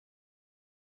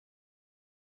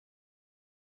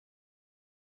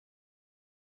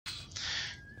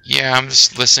Yeah, I'm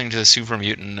just listening to the Super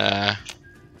Mutant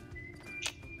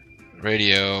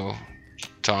radio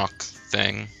talk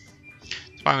thing.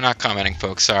 That's why I'm not commenting,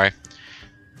 folks. Sorry.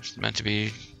 It's meant to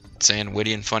be saying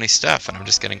witty and funny stuff, and I'm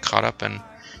just getting caught up in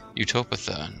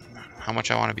Utopia and how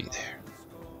much I want to be there.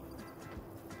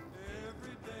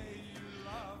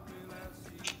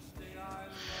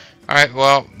 Alright,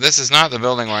 well, this is not the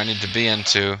building where I need to be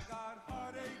into.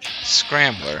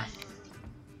 Scrambler.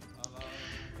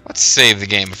 Let's save the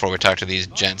game before we talk to these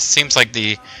gents. Seems like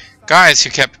the guys who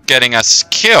kept getting us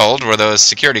killed were those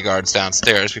security guards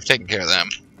downstairs. We've taken care of them.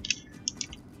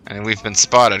 And we've been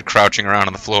spotted crouching around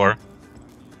on the floor.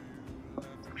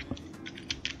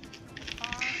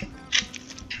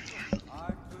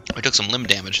 We took some limb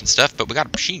damage and stuff, but we got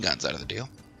machine guns out of the deal.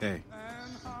 Hey.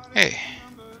 Hey.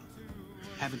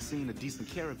 Haven't seen a decent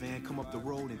caravan come up the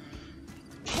road and...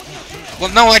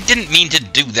 Well, no, I didn't mean to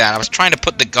do that. I was trying to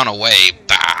put the gun away.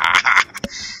 Bah! I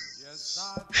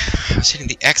was hitting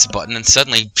the X button and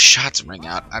suddenly shots ring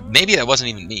out. Maybe that wasn't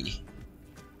even me.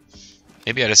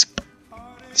 Maybe I just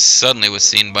suddenly was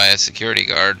seen by a security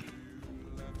guard.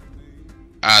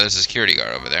 Ah, there's a security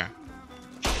guard over there.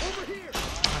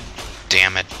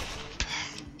 Damn it.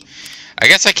 I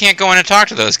guess I can't go in and talk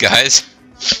to those guys.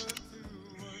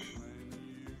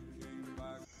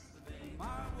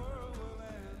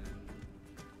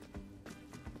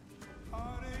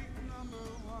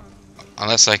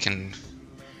 Unless I can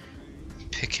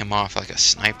pick him off like a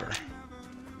sniper.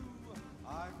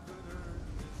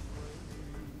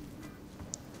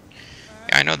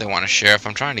 Yeah, I know they want a sheriff.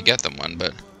 I'm trying to get them one,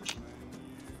 but...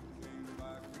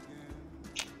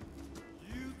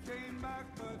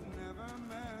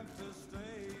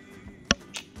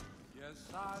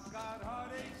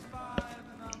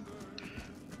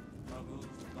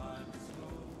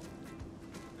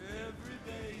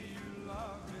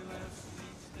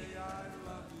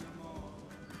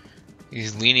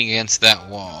 He's leaning against that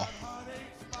wall.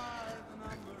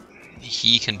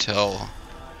 He can tell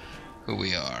who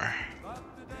we are.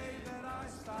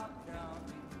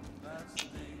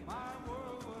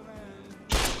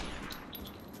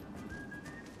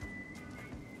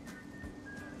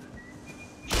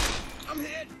 I'm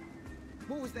hit!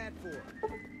 What was that for?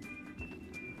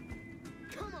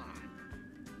 Come on!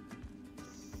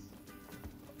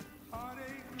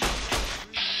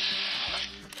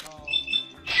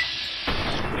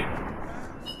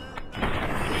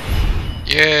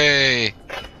 Yay!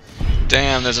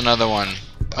 Damn, there's another one.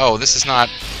 Oh, this is not...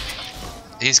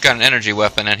 He's got an energy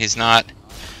weapon and he's not...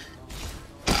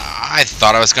 I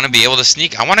thought I was going to be able to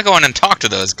sneak. I want to go in and talk to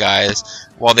those guys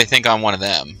while they think I'm one of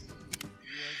them.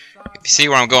 If you see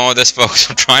where I'm going with this, folks,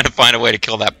 I'm trying to find a way to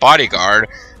kill that bodyguard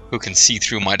who can see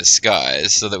through my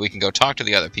disguise so that we can go talk to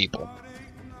the other people.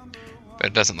 But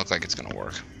it doesn't look like it's going to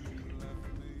work.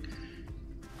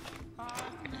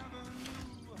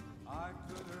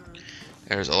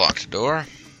 There's a locked door.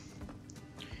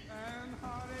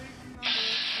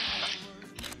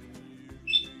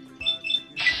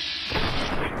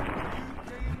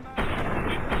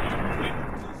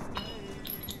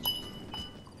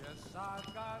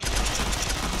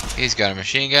 He's got a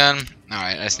machine gun.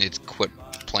 Alright, I just need to quit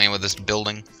playing with this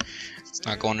building. It's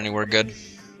not going anywhere good.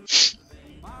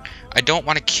 I don't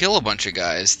want to kill a bunch of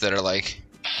guys that are like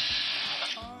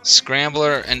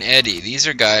Scrambler and Eddie. These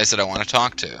are guys that I want to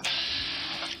talk to.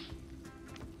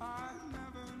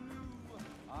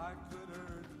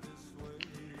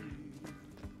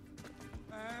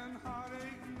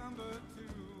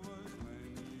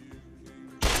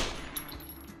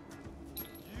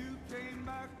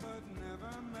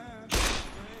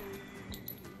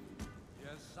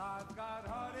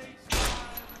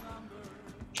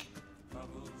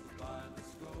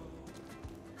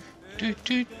 Do,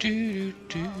 do, do,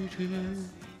 do, do.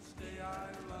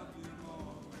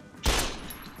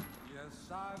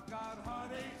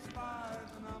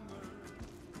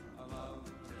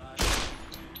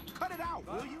 Cut it out,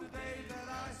 will you?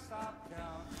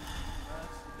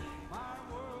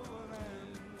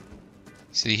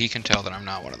 See, he can tell that I'm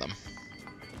not one of them.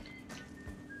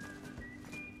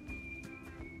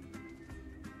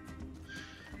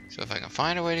 So if I can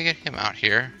find a way to get him out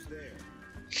here,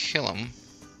 kill him.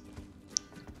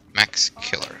 Max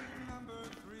Killer.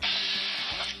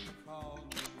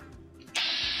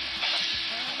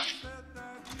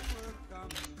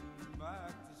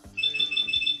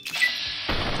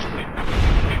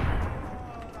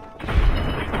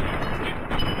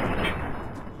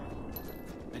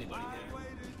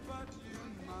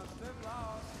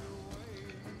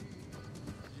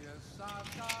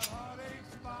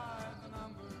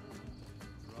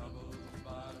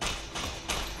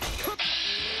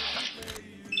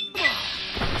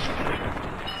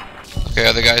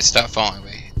 other guys stop following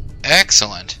me.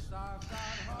 Excellent.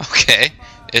 Okay,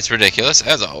 it's ridiculous,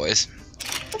 as always.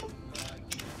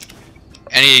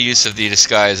 Any use of the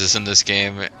disguises in this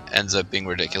game ends up being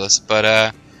ridiculous, but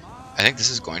I think this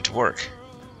is going to work.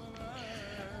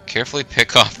 Carefully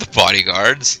pick off the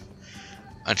bodyguards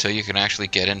until you can actually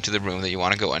get into the room that you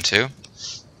want to go into.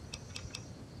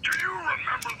 Do you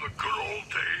remember the good old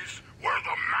days where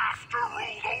the Master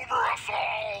ruled over us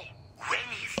all? When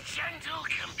his gentle,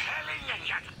 compelling, and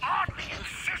yet oddly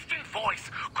insistent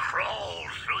voice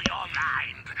crawled through your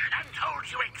mind and told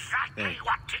you exactly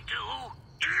what to do?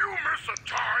 Do you miss a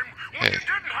time when you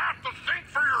didn't have to think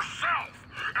for yourself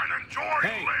and enjoy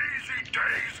lazy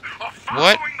days of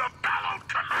following the bellowed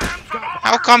commands of others?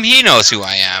 How come he knows who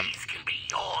I am? These can be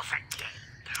yours again.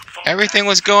 Everything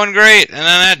was going great, and then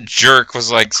that jerk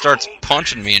was like, starts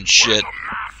punching me and shit. The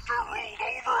Master ruled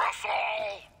over us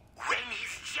all. When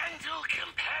his gentle,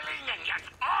 compelling, and yet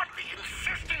oddly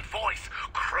insistent voice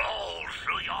crawled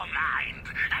through your mind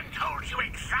and told you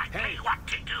exactly what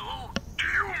to do. Do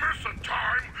you miss a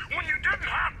time when you didn't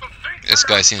have to think? This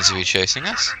guy seems to be chasing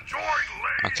us.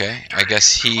 Okay, I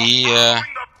guess he,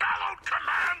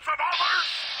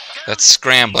 that's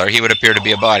Scrambler. He would appear to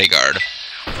be a bodyguard.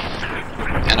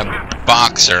 And a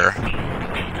boxer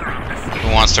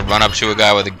who wants to run up to a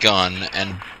guy with a gun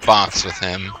and box with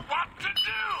him. What to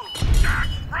do?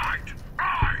 That's right.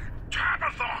 I,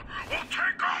 Tabitha, will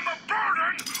take on the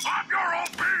burden of your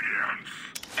obedience.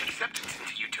 Acceptance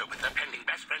into Utopia pending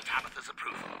best friend Tabitha's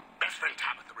approval. Best friend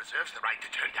Tabitha reserves the right to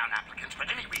turn down applicants for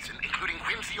any reason, including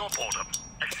whimsy or boredom.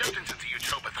 Acceptance into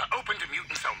Utopia open to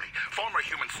mutants only. Former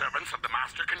human servants of the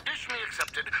Master conditionally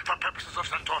accepted for purposes of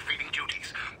centaur feeding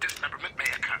duties. Dismemberment may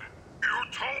occur.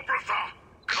 Utopia,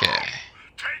 Okay.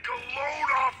 take a load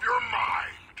off your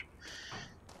mind.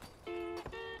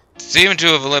 Seem to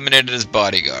have eliminated his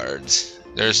bodyguards.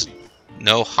 There's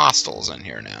no hostiles in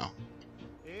here now.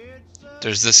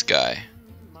 There's this guy.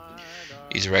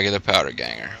 He's a regular powder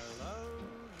ganger.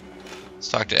 Let's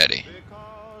talk to Eddie.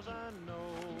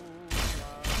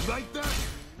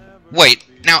 Wait,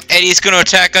 now Eddie's gonna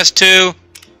attack us too?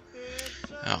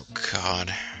 Oh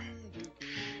god.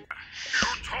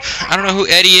 I don't know who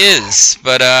Eddie is,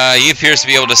 but he appears to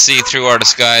be able to see through our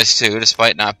disguise too,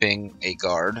 despite not being a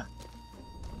guard.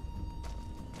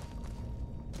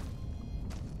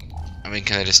 I mean,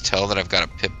 can I just tell that I've got a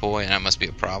Pip-Boy and that must be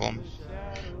a problem?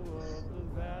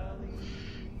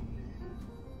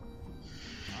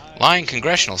 Lying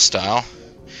Congressional Style.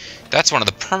 That's one of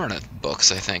the permanent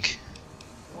books, I think.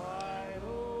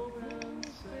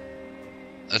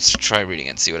 Let's try reading it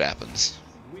and see what happens.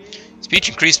 Speech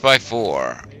increased by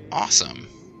 4. Awesome.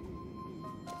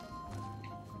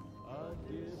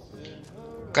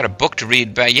 Got a book to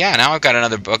read back. Yeah, now I've got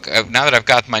another book. Now that I've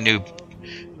got my new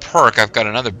perk, I've got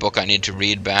another book I need to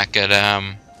read back at,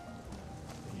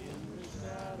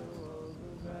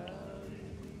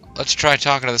 Let's try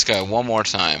talking to this guy one more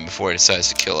time before he decides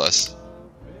to kill us.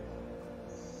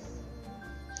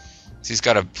 He's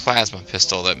got a plasma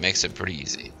pistol that makes it pretty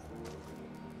easy.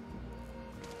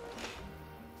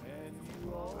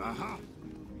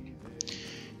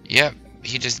 Yep,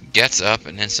 he just gets up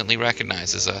and instantly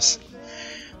recognizes us.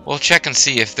 We'll check and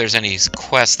see if there's any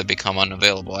quests that become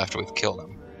unavailable after we've killed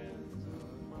him.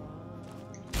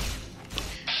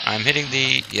 I'm hitting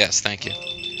the... Yes, thank you.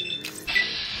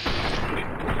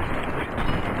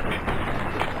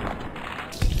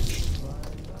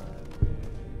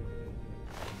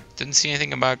 Didn't see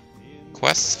anything about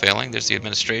quests failing. There's the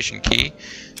administration key,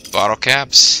 bottle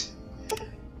caps.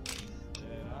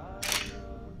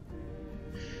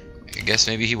 I guess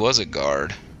maybe he was a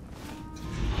guard.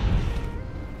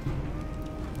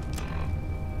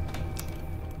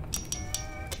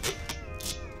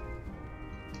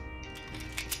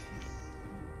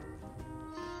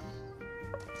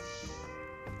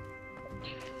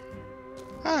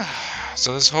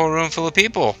 So this whole room full of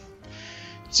people.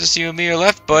 It's just you and me are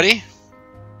left, buddy.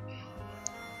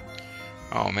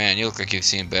 Oh man, you look like you've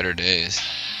seen better days.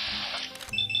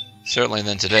 Certainly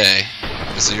than today.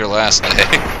 This is your last day.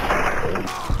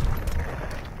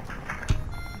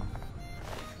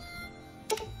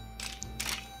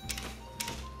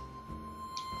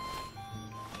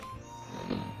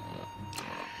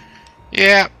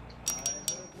 Yeah.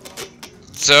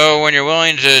 So when you're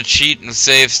willing to cheat and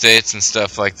save states and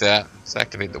stuff like that, let's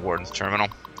activate the Warden's terminal.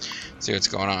 See what's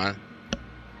going on.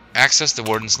 Access the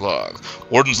Warden's log.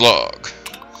 Warden's log.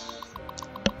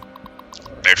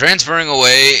 They're transferring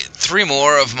away 3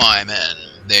 more of my men.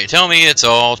 They tell me it's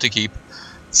all to keep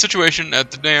the situation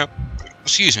at the dam,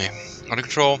 excuse me, under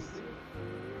control.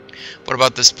 What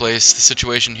about this place? The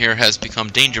situation here has become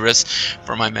dangerous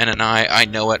for my men and I. I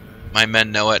know it. My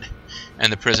men know it.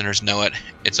 And the prisoners know it.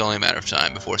 It's only a matter of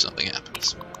time before something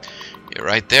happens. You're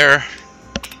right there.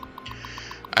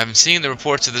 I've seen the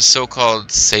reports of this so-called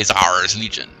Caesar's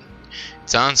Legion. It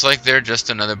sounds like they're just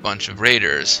another bunch of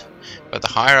raiders, but the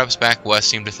higher-ups back west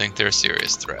seem to think they're a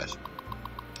serious threat.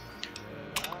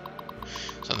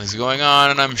 Something's going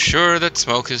on, and I'm sure that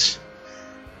smoke is...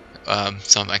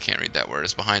 something, I can't read that word,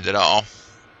 is behind it all.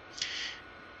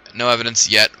 No evidence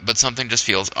yet, but something just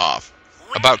feels off.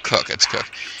 About Cook, it's Cook.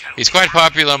 He's quite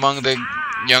popular among the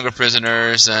younger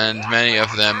prisoners, and many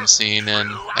of them seen and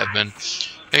have been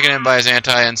taken in by his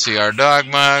anti-NCR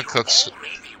dogma. Cook's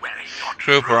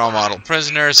group are all model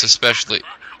prisoners, especially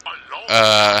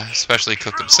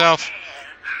Cook himself.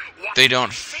 They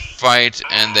don't fight,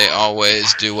 and they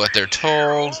always do what they're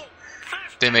told.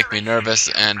 They make me nervous,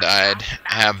 and I'd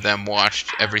have them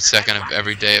watched every second of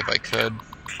every day if I could.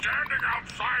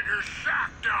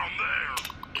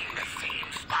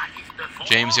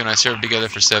 James, you and I served together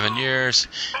for 7 years.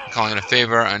 I'm calling it a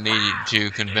favor. I need to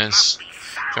convince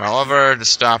General Oliver to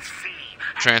stop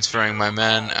transferring my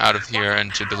men out of here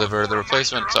and to deliver the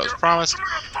replacements I was promised.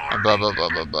 And blah, blah, blah,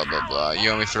 blah, blah, blah, blah.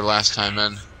 You owe me for the last time,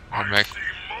 man. Hardback.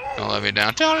 Don't let me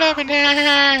down. Don't let me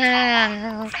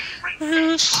down.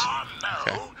 Bruce.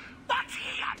 Okay. What's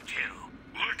he up to?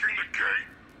 Licking the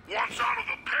gate? Wants out of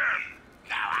the pen?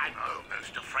 Now I'm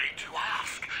almost afraid to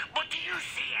ask, but do you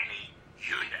see any,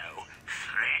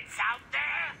 threats out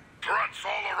there? Threats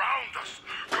all around us,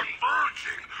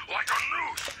 converging like a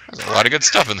noose. There's a lot of good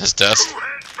stuff in this test.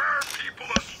 Two-head bear people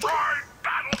astride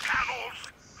battle camels.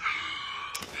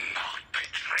 Not the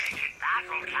traded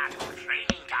battle camel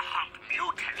training to hunt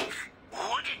mutants.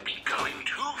 Would it be going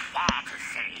too far to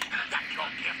say that your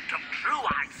gift of true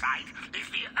eyesight is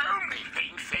the only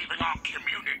thing saving our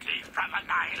community from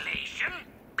annihilation?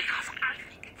 Because I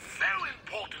think it's so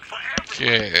important for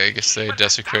everyone. Okay, I guess they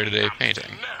desecrated a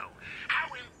painting. Know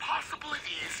how impossible it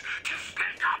is to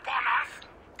sneak up on us.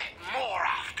 More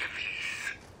after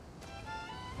this.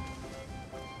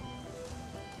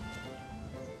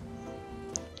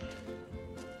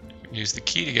 Use the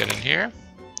key to get in here.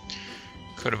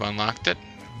 Could have unlocked it,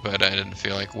 but I didn't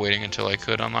feel like waiting until I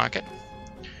could unlock it.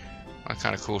 What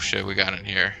kind of cool shit we got in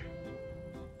here?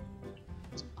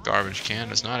 Garbage can.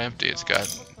 It's not empty. It's got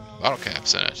bottle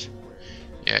caps in it.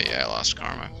 Yeah, I lost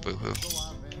karma. Boo-hoo.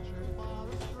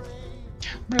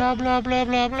 Blah, blah, blah,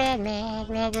 blah, blah, blah,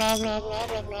 blah, blah, blah, blah,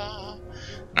 blah, blah.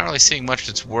 Not really seeing much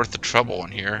that's worth the trouble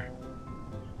in here.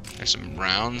 There's some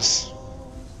rounds.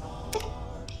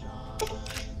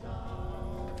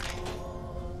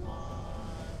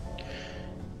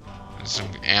 There's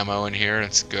some ammo in here.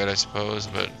 It's good, I suppose,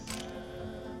 but...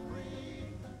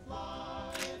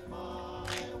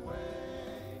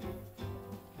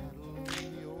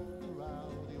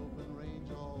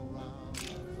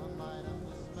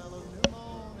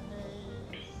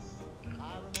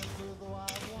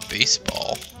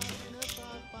 Baseball?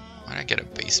 Why did I get a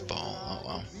baseball? Oh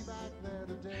well.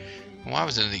 Why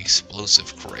was it in the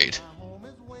explosive crate?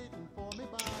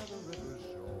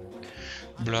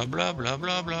 Blah blah blah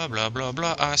blah blah blah blah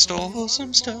blah. I stole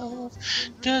some stuff.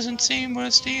 Doesn't seem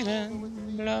worth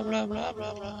stealing. Blah blah blah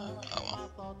blah blah. Oh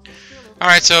well.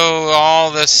 Alright, so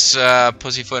all this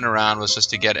pussyfooting around was just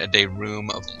to get a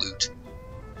room of loot.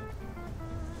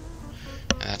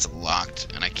 And that's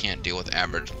locked, and I can't deal with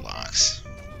average locks.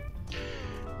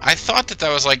 I thought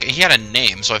that was like, he had a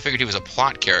name, so I figured he was a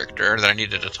plot character that I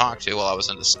needed to talk to while I was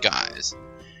in disguise.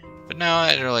 But no,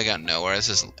 I really got nowhere. This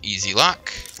is easy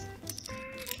lock.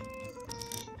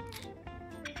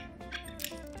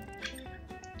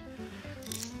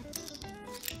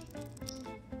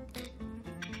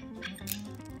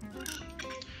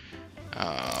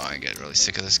 Oh, I get really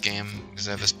sick of this game because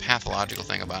I have this pathological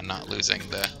thing about not losing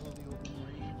the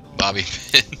bobby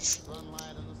pins.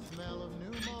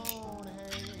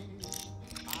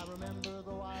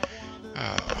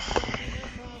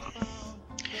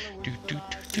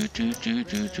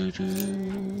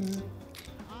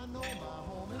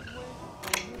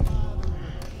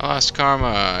 I lost karma.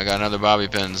 I got another bobby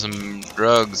pin, some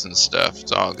drugs and stuff.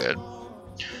 It's all good.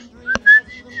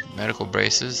 Medical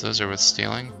braces, those are worth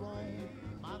stealing.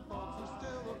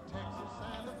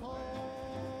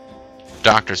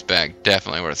 Doctor's bag,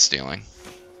 definitely worth stealing.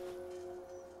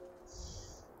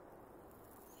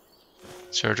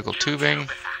 Surgical tubing.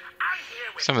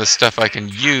 Some of the stuff I can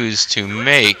use to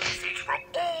make. It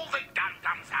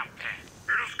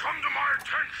has come to my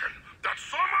attention that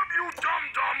some of you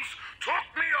dum-dums took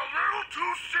me a little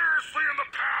too seriously in the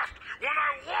past when I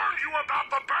warned you about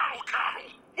the battle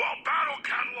cattle. While battle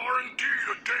cattle are indeed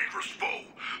a dangerous dangerous foe.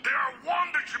 They are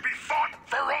one that should be fought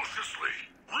ferociously.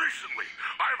 Recently,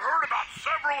 I've heard about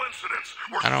several incidents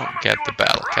where I don't some of get you the have been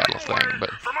battle cattle running thing,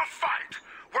 away but from a fight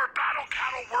where battle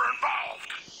cattle were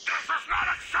involved. This is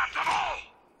not acceptable.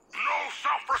 No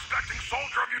self-respecting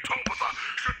soldier of Utopia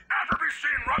should ever be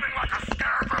seen running like a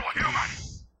scared little human.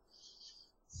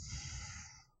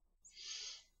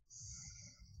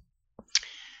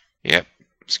 yep,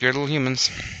 scared little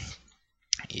humans.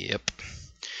 Yep.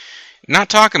 Not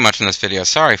talking much in this video.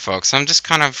 Sorry, folks. I'm just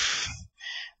kind of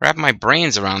wrapping my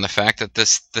brains around the fact that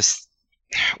this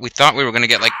we thought we were gonna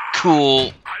get like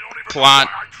cool plot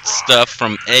stuff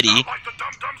from Eddie, Like the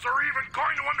dum-dums are even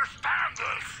going to understand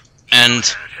this.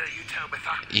 and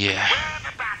Yeah. yeah. Wear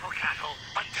the battle cattle,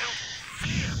 but don't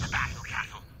fear the battle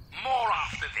cattle. More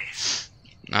after this.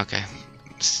 Okay.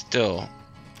 Still,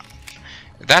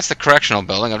 if that's the correctional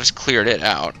building. I've just cleared it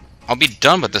out. I'll be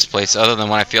done with this place, other than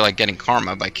when I feel like getting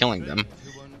karma by killing them.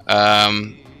 As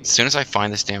soon as I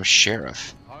find this damn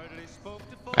sheriff.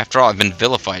 After all, I've been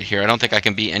vilified here. I don't think I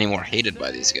can be any more hated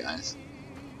by these guys.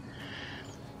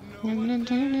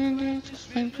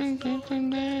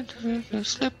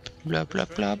 Slip, blah blah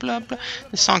blah blah blah.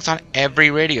 This song's on every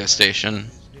radio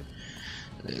station.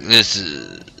 This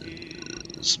is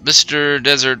Mr.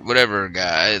 Desert whatever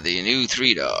guy, the new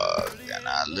 3 Dog, and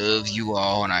I love you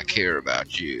all and I care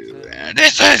about you. And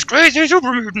this is Crazy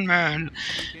Super Mutant Man,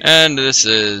 and this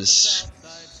is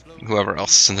whoever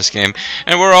else is in this game,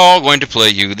 and we're all going to play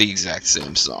you the exact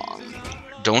same song.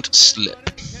 Don't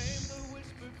slip.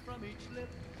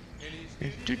 A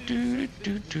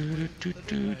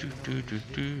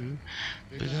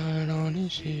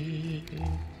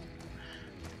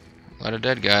lot of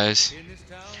dead guys.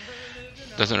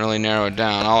 Doesn't really narrow it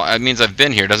down. It means I've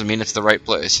been here, doesn't mean it's the right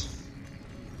place.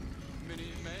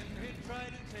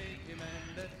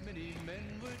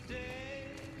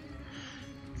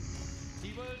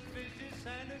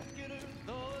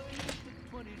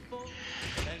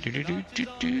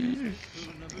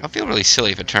 I'll feel really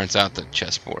silly if it turns out that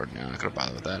chessboard. No, I'm not gonna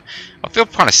bother with that. I'll feel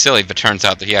kind of silly if it turns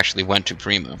out that he actually went to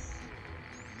Primo.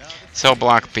 Cell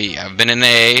block B. I've been in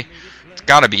A. It's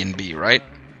gotta be in B, right?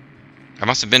 I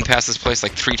must have been past this place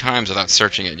like 3 times without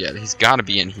searching it yet. He's gotta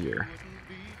be in here.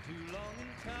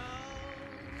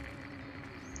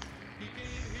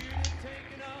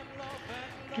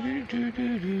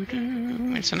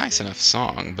 It's a nice enough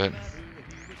song, but...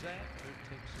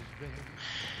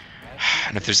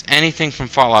 And if there's anything from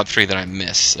Fallout 3 that I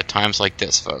miss at times like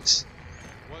this, folks,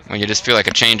 when you just feel like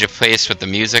a change of pace with the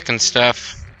music and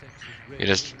stuff, you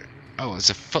just... Oh, there's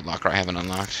a footlocker I haven't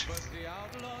unlocked.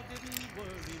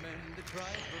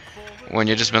 When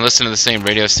you've just been listening to the same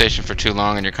radio station for too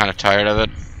long and you're kind of tired of it,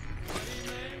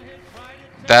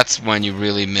 that's when you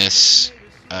really miss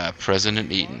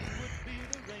President Eden.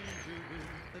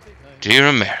 Dear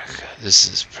America,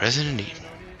 this is President Eden,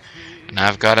 and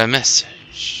I've got a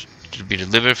message to be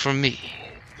delivered from me,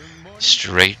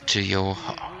 straight to your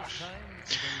heart.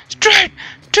 Straight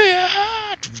to your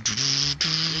heart!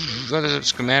 Oh,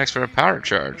 there's schematics for a power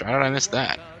charge. How did I miss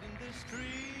that?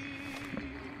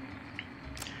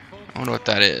 I wonder what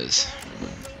that is.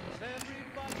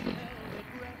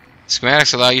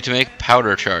 Schematics allow you to make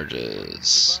powder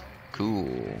charges.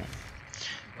 Cool.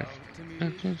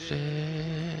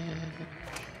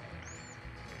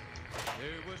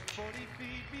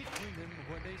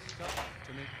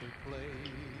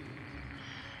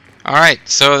 Alright,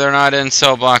 so they're not in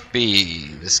cell block B,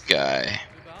 this guy.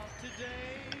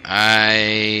 I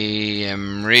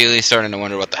am really starting to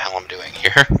wonder what the hell I'm doing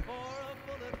here.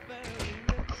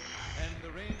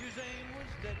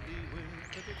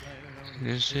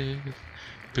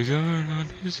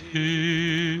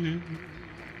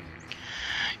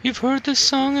 You've heard this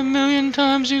song 1,000,000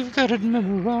 times, you've got it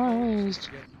memorized.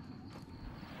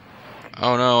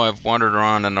 Oh no, I've wandered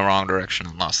around in the wrong direction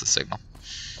and lost the signal.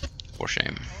 For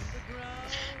shame.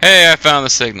 Hey, I found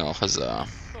the signal, huzzah.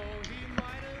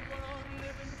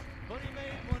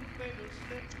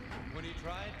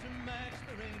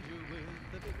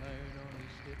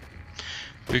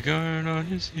 Big iron on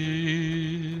his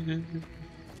head.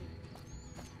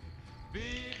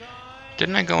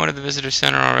 Didn't I go into the visitor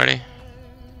center already?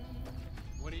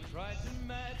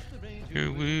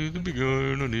 Here with the big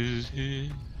iron on his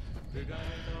head.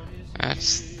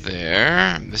 That's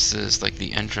there. This is like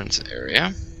the entrance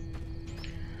area.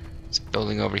 This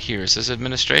building over here. Is this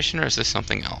administration or is this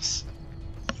something else?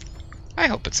 I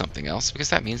hope it's something else because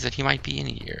that means that he might be in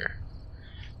here.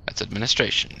 That's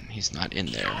administration. He's not in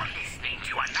there.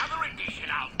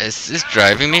 This is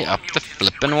driving me up the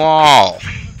flippin' wall.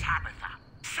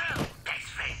 So, best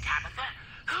friend Tabitha,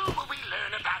 who will we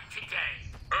learn about today?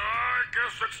 I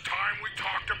guess it's time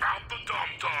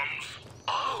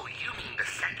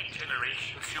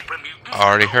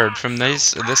already heard from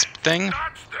this thing.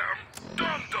 That's them.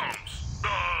 Dum-dums.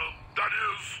 That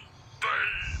is,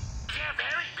 they're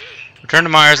very big. Return to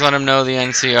Myers, let him know the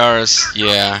NCR is...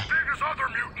 yeah. As big as other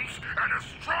mutants and as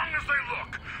strong as they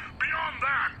look. Beyond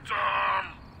that,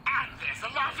 and there's a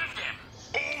lot of them.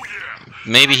 Oh yeah.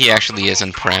 Maybe he actually is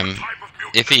in Prim.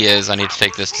 If he is, I need to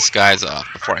take this disguise off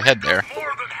before I head there.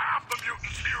 More than half the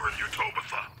mutants here in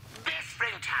Utopia. Best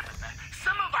friend Tabitha,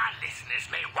 some of our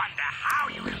listeners may wonder how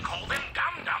you can call them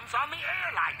dum-dums on the air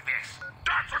like this.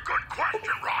 That's a good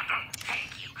question, Rhonda.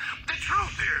 Thank you. The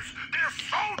truth is, they're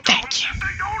so dumb,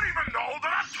 they don't even know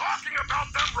that I'm talking about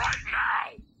them right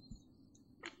now.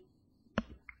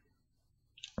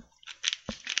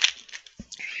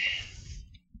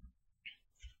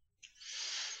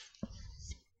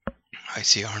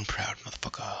 ICR and proud,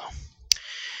 motherfucker.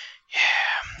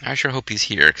 Yeah, I sure hope he's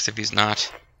here, because if he's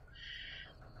not,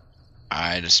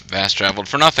 I just fast traveled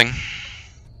for nothing.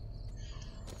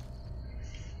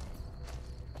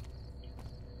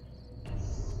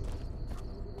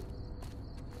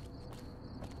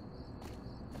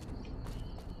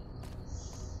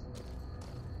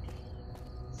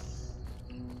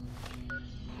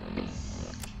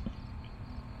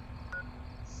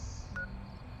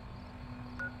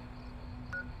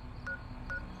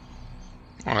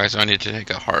 Alright, so I need to take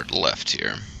a hard left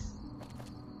here.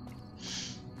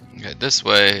 Get this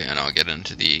way, and I'll get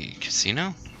into the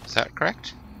casino? Is that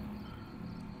correct?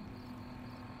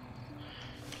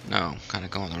 No, kind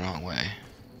of going the wrong way.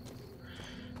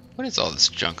 What is all this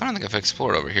junk? I don't think I've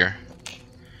explored over here.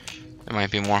 There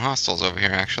might be more hostiles over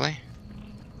here, actually.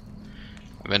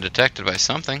 I've been detected by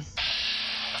something.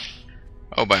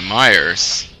 Oh, by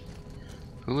Myers.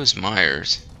 Who is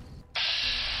Myers?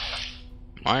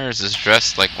 Myers is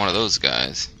dressed like one of those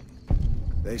guys.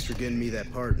 Thanks for getting me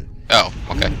that pardon. Oh,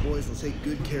 You okay. and the boys will take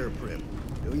good care of Prim.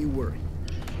 Don't you worry.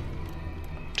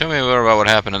 Tell me more about what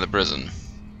happened in the prison.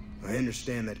 I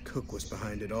understand that Cook was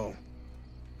behind it all.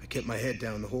 I kept my head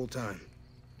down the whole time.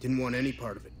 Didn't want any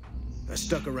part of it. I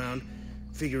stuck around,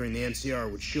 figuring the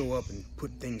NCR would show up and put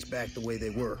things back the way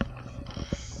they were.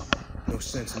 No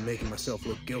sense in making myself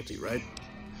look guilty, right?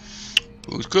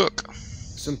 Who's Cook?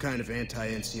 Some kind of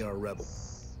anti-NCR rebel.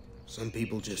 Some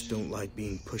people just don't like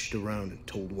being pushed around and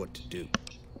told what to do.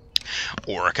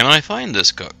 Where can I find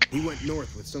this Cook? He went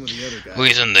north with some of the other guys.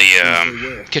 He's in Didn't say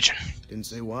the where. kitchen. Didn't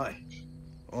say why.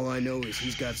 All I know is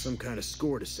he's got some kind of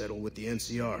score to settle with the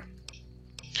NCR.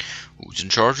 Who's in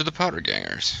charge of the powder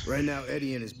gangers? Right now,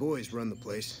 Eddie and his boys run the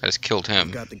place. I just killed him.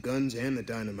 They've got the guns and the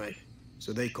dynamite,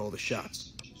 so they call the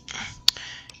shots.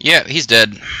 Yeah, he's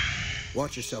dead.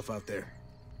 Watch yourself out there.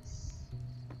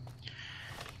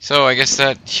 So I guess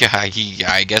that,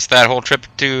 yeah, I guess that whole trip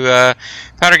to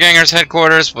Powder Gangers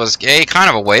headquarters was kind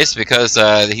of a waste because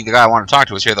the guy I wanted to talk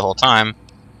to was here the whole time.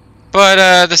 But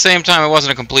at the same time, it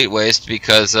wasn't a complete waste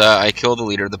because I killed the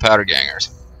leader of the Powder Gangers.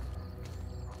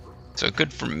 So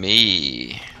good for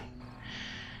me.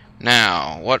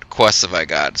 Now, what quests have I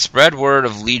got? Spread word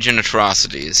of Legion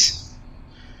atrocities.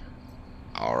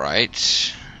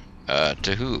 Alright.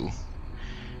 To who?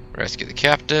 Rescue the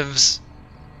captives.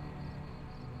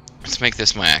 Let's make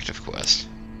this my active quest.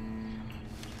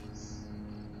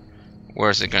 Where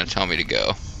is it going to tell me to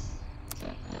go?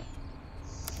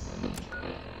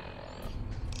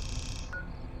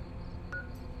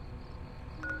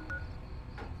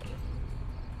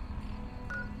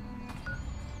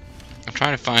 I'm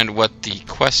trying to find what the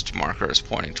quest marker is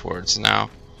pointing towards now.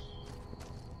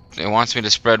 It wants me to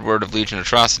spread word of Legion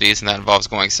atrocities, and that involves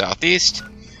going southeast,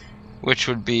 which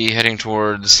would be heading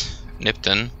towards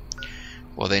Nipton.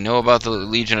 Well, they know about the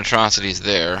Legion atrocities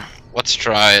there. Let's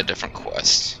try a different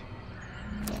quest.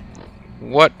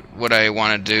 What would I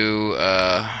want to do?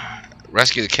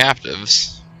 Rescue the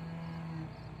captives.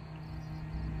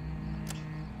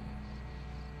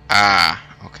 Ah,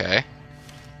 okay.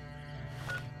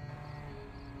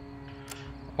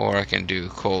 Or I can do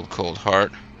Cold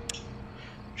Heart.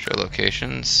 Show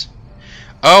locations.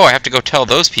 Oh, I have to go tell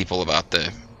those people about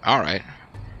the... Alright.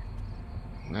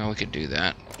 Well, we could do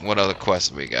that. What other quests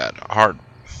have we got?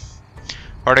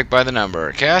 Heartache by the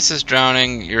number. Cass is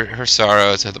drowning her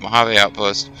sorrows at the Mojave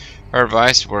outpost. Her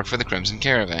advice to work for the Crimson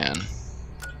Caravan.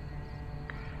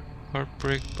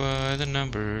 Heartbreak by the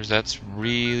numbers. That's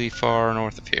really far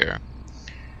north of here.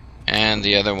 And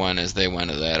the other one is they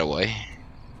went that away.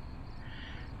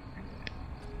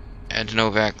 Head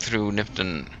Novak through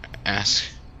Nipton. Ask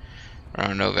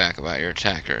around Novak about your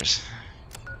attackers.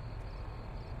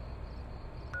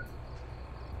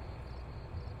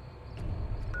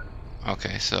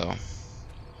 Okay, so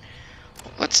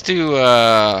let's do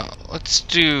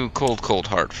Cold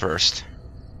Heart first.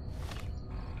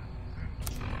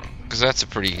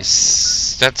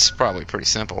 because that's probably pretty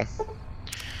simple.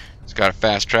 Just gotta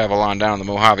fast travel on down to the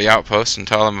Mojave Outpost and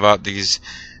tell them about these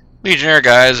Legionnaire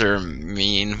guys are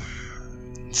mean.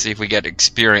 See if we get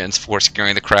experience for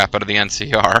scaring the crap out of the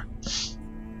NCR.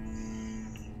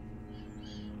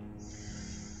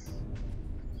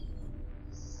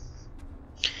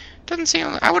 Doesn't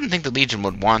seem. I wouldn't think the Legion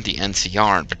would want the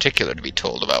NCR in particular to be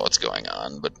told about what's going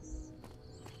on, but.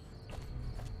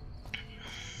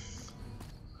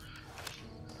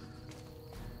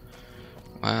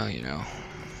 Well, you know.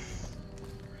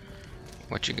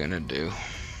 What you gonna do?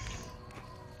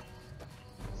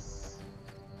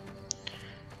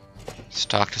 Let's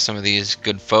talk to some of these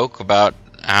good folk about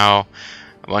how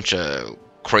a bunch of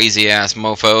crazy-ass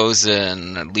mofos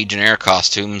in Legionnaire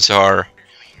costumes are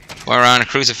going around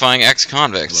crucifying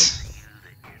ex-convicts.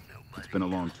 It's been a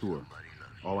long tour.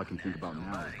 All I can think about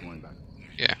now is going back.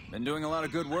 Yeah. Been doing a lot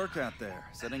of good work out there,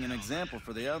 setting an example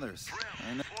for the others.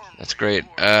 That's great.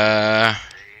 And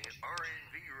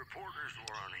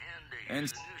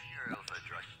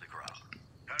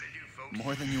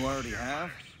more than you already have?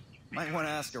 Might want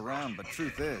to ask around, but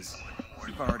truth is,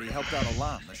 you've already helped out a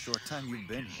lot in the short time you've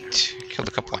been here. Killed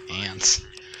a couple of ants.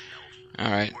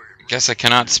 Alright. Guess I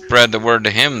cannot spread the word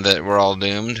to him that we're all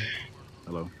doomed.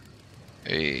 Hello?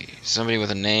 Hey, somebody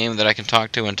with a name that I can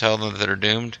talk to and tell them that they're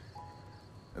doomed?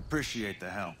 Appreciate the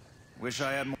help. Wish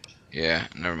I had more. Yeah,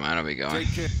 never mind, I'll be going.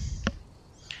 Take care.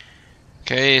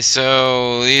 Okay,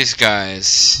 so these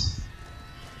guys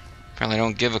apparently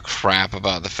don't give a crap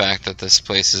about the fact that this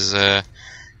place is gonna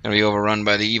be overrun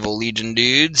by the evil Legion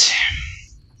dudes.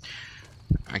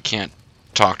 I can't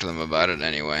talk to them about it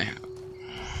anyway.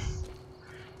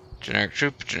 Generic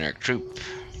troop, generic troop.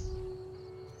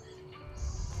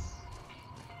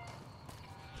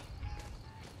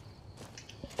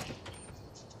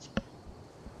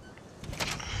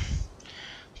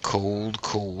 Cold,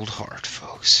 cold heart,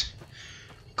 folks.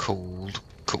 Cold,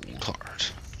 cold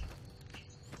heart.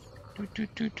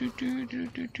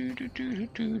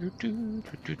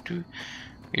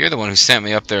 You're the one who sent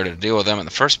me up there to deal with them in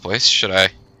the first place.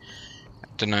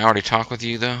 Didn't I already talk with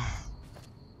you, though?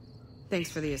 Thanks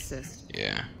for the assist.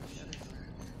 Yeah.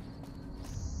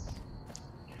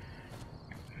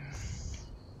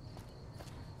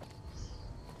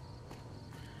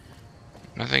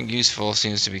 Nothing useful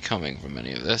seems to be coming from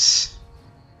any of this.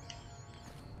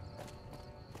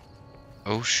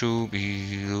 Oh, show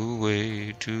me the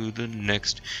way to the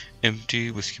next empty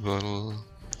whiskey bottle. How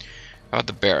about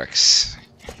the barracks?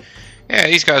 Yeah,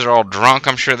 these guys are all drunk.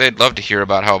 I'm sure they'd love to hear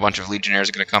about how a bunch of Legionnaires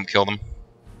are going to come kill them.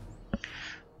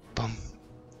 Bum,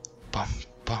 bum,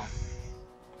 bum.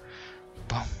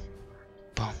 Bum,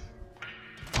 bum,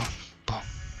 bum, bum.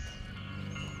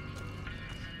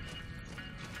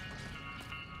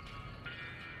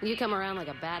 You come around like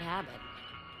a bad habit.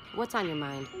 What's on your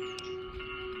mind?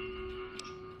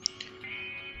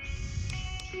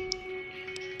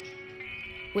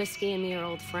 Whiskey and me are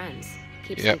old friends.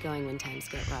 Keeps me going when times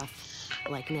get rough.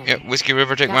 Like now. Yep, Whiskey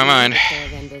River, take my mind.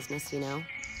 Caravan business, you know.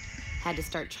 Had to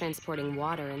start transporting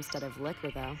water instead of liquor,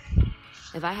 though.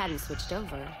 If I hadn't switched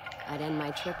over, I'd end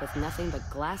my trip with nothing but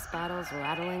glass bottles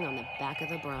rattling on the back of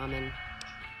the Brahmin.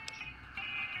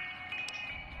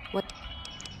 What?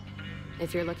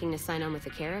 If you're looking to sign on with the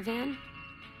caravan,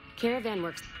 caravan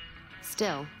works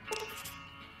still.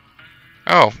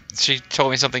 Oh, she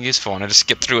told me something useful and I just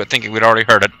skipped through it thinking we'd already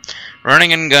heard it.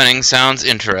 Running and gunning sounds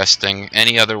interesting.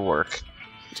 Any other work?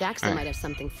 Jackson might have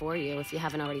something for you if you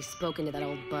haven't already spoken to that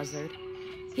old buzzard.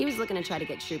 He was looking to try to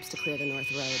get troops to clear the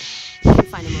North Road. You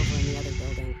can find him over in the other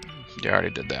building. You already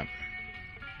did that.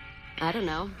 I don't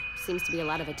know. Seems to be a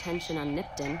lot of attention on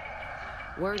Nipton.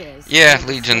 Word is... Yeah,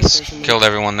 Legion's killed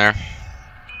everyone there.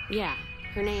 Yeah,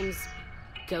 her name's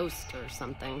Ghost or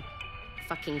something.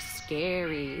 Fucking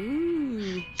scary.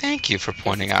 Ooh. Thank you for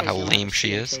pointing out how lame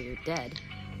she is. You're dead.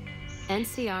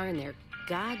 NCR and their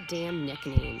goddamn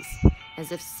nicknames.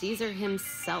 As if Caesar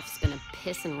himself's gonna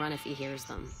piss and run if he hears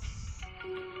them.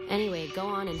 Anyway, go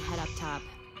on and head up top.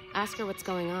 Ask her what's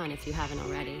going on if you haven't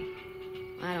already.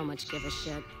 I don't much give a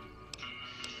shit.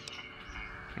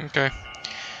 Okay.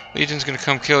 Legion's gonna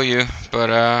come kill you, but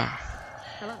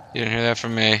Hello. you didn't hear that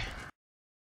from me.